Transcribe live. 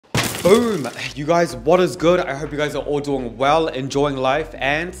Boom! You guys, what is good? I hope you guys are all doing well, enjoying life,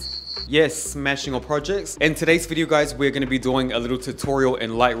 and yes, smashing your projects. In today's video, guys, we're going to be doing a little tutorial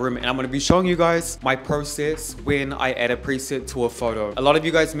in Lightroom, and I'm going to be showing you guys my process when I add a preset to a photo. A lot of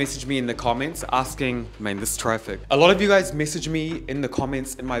you guys message me in the comments asking, man, this traffic. A lot of you guys message me in the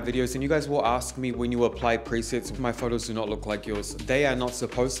comments in my videos, and you guys will ask me when you apply presets, my photos do not look like yours. They are not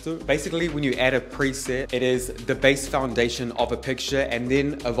supposed to. Basically, when you add a preset, it is the base foundation of a picture and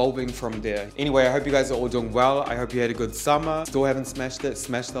then evolving from there. Anyway, I hope you guys are all doing well. I hope you had a good summer. Still haven't smashed it,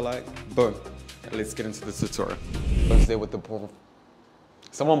 smash the like. Boom. Let's get into the tutorial. Who's there with the ball?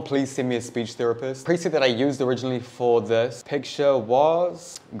 Someone please send me a speech therapist. Preset that I used originally for this picture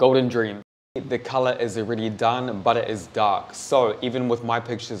was Golden Dream. The color is already done, but it is dark. So even with my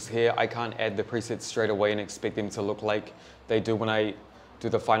pictures here, I can't add the presets straight away and expect them to look like they do when I do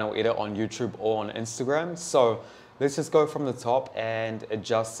the final edit on YouTube or on Instagram. So let's just go from the top and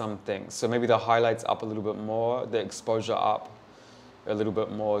adjust some things. So maybe the highlights up a little bit more, the exposure up a little bit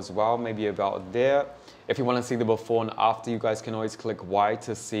more as well, maybe about there. If you want to see the before and after, you guys can always click Y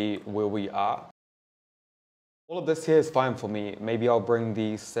to see where we are. All of this here is fine for me. Maybe I'll bring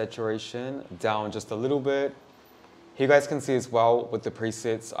the saturation down just a little bit. Here you guys can see as well with the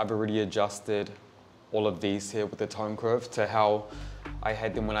presets, I've already adjusted all of these here with the tone curve to how I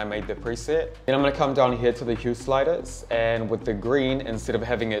had them when I made the preset. Then I'm going to come down here to the hue sliders, and with the green, instead of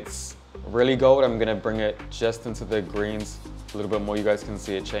having it really gold, I'm going to bring it just into the greens a little bit more. You guys can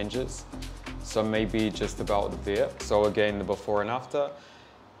see it changes. So maybe just about there. So again, the before and after,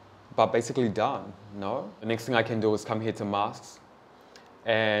 but basically done, no? The next thing I can do is come here to masks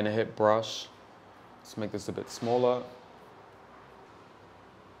and hit brush. Let's make this a bit smaller.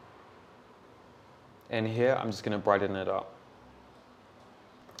 And here, I'm just going to brighten it up.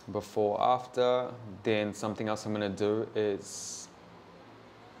 Before, after. Then something else I'm going to do is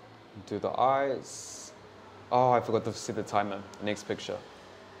do the eyes. Oh, I forgot to set the timer. Next picture.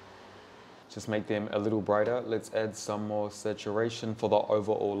 Just make them a little brighter. Let's add some more saturation for the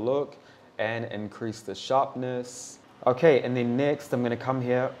overall look and increase the sharpness. Okay, and then next I'm going to come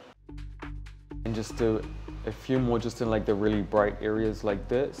here and just do a few more just in like the really bright areas like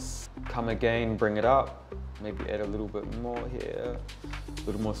this. Come again, bring it up. Maybe add a little bit more here, a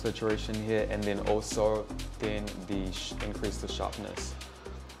little more saturation here, and then also increase the sharpness.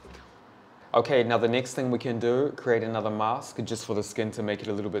 Okay, now the next thing we can do, create another mask just for the skin to make it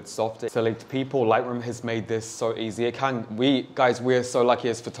a little bit softer. Select people. Lightroom has made this so easy. We're so lucky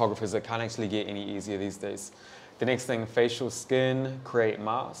as photographers. It can't actually get any easier these days. The next thing, facial skin, create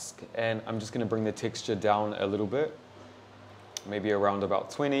mask, and I'm just gonna bring the texture down a little bit, maybe around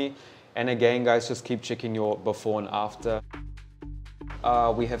about 20. And again, guys, just keep checking your before and after.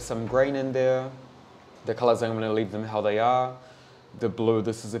 We have some grain in there. The colors, I'm gonna leave them how they are. The blue,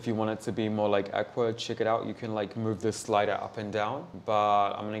 this is if you want it to be more like aqua, check it out. You can like move this slider up and down,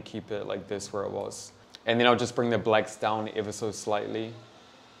 but I'm gonna keep it like this where it was. And then I'll just bring the blacks down ever so slightly,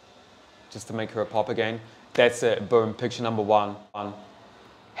 just to make her pop again. That's it, boom, picture number one.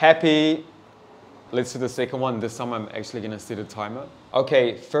 Happy. Let's do the second one. This time I'm actually gonna set a timer.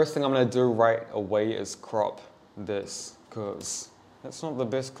 Okay, first thing I'm gonna do right away is crop this, because that's not the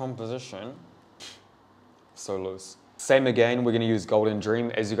best composition. So loose. Same again, we're gonna use Golden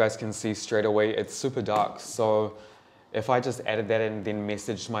Dream. As you guys can see straight away, it's super dark. So if I just added that and then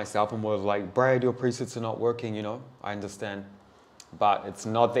messaged myself and was like, Brad, your presets are not working, you know, I understand. But it's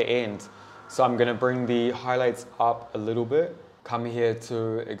not the end. So I'm gonna bring the highlights up a little bit. Come here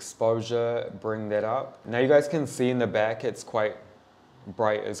to exposure, bring that up. Now you guys can see in the back, it's quite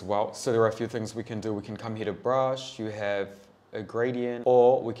bright as well. So there are a few things we can do. We can come here to brush, you have a gradient,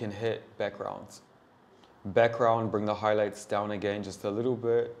 or we can hit backgrounds. Background, bring the highlights down again just a little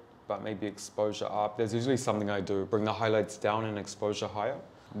bit, but maybe exposure up. There's usually something I do, bring the highlights down and exposure higher.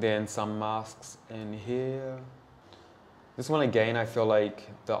 Then some masks in here. This one again, I feel like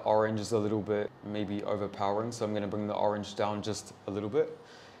the orange is a little bit maybe overpowering, so I'm gonna bring the orange down just a little bit.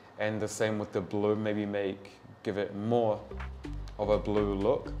 And the same with the blue, maybe give it more of a blue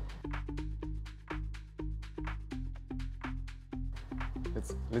look.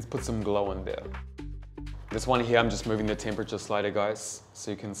 Let's put some glow in there. This one here, I'm just moving the temperature slider, guys,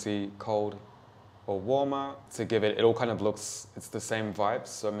 so you can see cold or warmer to give it all kind of looks, it's the same vibes,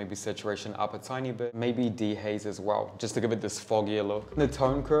 so maybe saturation up a tiny bit, maybe dehaze as well, just to give it this foggier look. The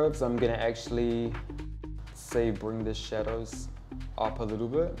tone curves, I'm gonna actually say bring the shadows up a little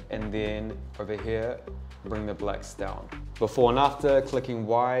bit, and then over here, bring the blacks down. Before and after, clicking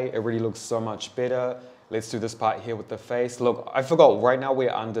Y, it really looks so much better. Let's do this part here with the face. Look, I forgot, right now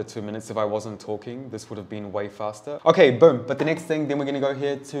we're under 2 minutes. If I wasn't talking, this would have been way faster. Okay, boom. But the next thing, then we're gonna go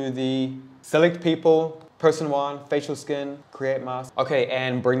here to the select people, person 1, facial skin, create mask. Okay,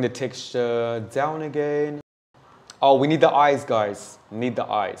 and bring the texture down again. Oh, we need the eyes, guys. Need the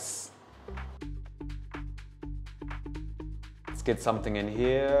eyes. Let's get something in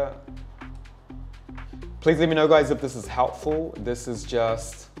here. Please let me know, guys, if this is helpful. This is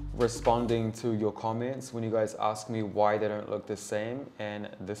just responding to your comments when you guys ask me why they don't look the same, and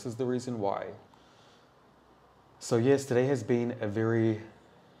this is the reason why. So yes, today has been a very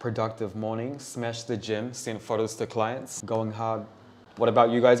productive morning. Smashed the gym, sent photos to clients, going hard. What about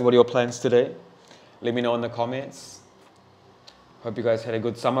you guys? What are your plans today? Let me know in the comments. Hope you guys had a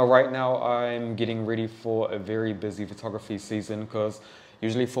good summer. Right now I'm getting ready for a very busy photography season, because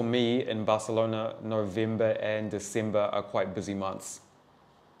usually for me in Barcelona, November and December are quite busy months.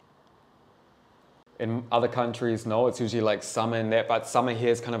 In other countries, no, it's usually like summer and that, but summer here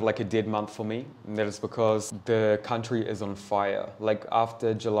is kind of like a dead month for me. And that is because the country is on fire. Like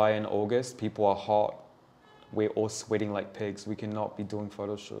after July and August, people are hot. We're all sweating like pigs. We cannot be doing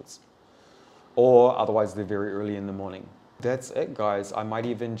photo shoots. Or otherwise they're very early in the morning. That's it, guys. I might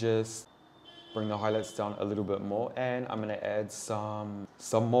even just bring the highlights down a little bit more, and I'm gonna add some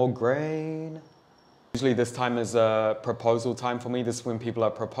more grain. Usually this time is a proposal time for me. This is when people are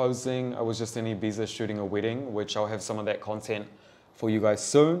proposing. I was just in Ibiza shooting a wedding, which I'll have some of that content for you guys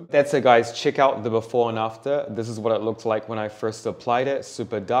soon. That's it, guys. Check out the before and after. This is what it looked like when I first applied it.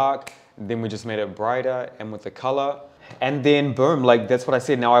 Super dark. Then we just made it brighter and with the color. And then boom, like that's what I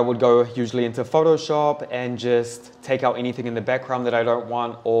said. Now I would go usually into Photoshop and just take out anything in the background that I don't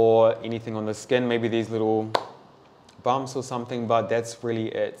want, or anything on the skin, maybe these little bumps or something, but that's really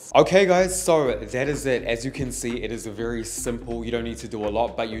it. Okay guys, so that is it. As you can see, it is a very simple, you don't need to do a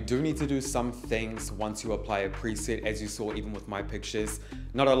lot, but you do need to do some things once you apply a preset, as you saw even with my pictures.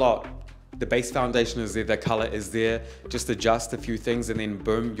 Not a lot. The base foundation is there, the color is there, just adjust a few things and then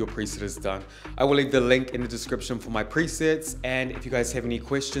boom, your preset is done. I will leave the link in the description for my presets, and if you guys have any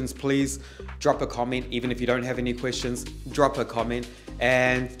questions, please drop a comment. Even if you don't have any questions, drop a comment.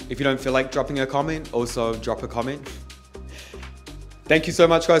 And if you don't feel like dropping a comment, also drop a comment. Thank you so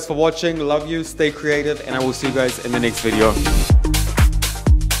much guys for watching. Love you, stay creative, and I will see you guys in the next video.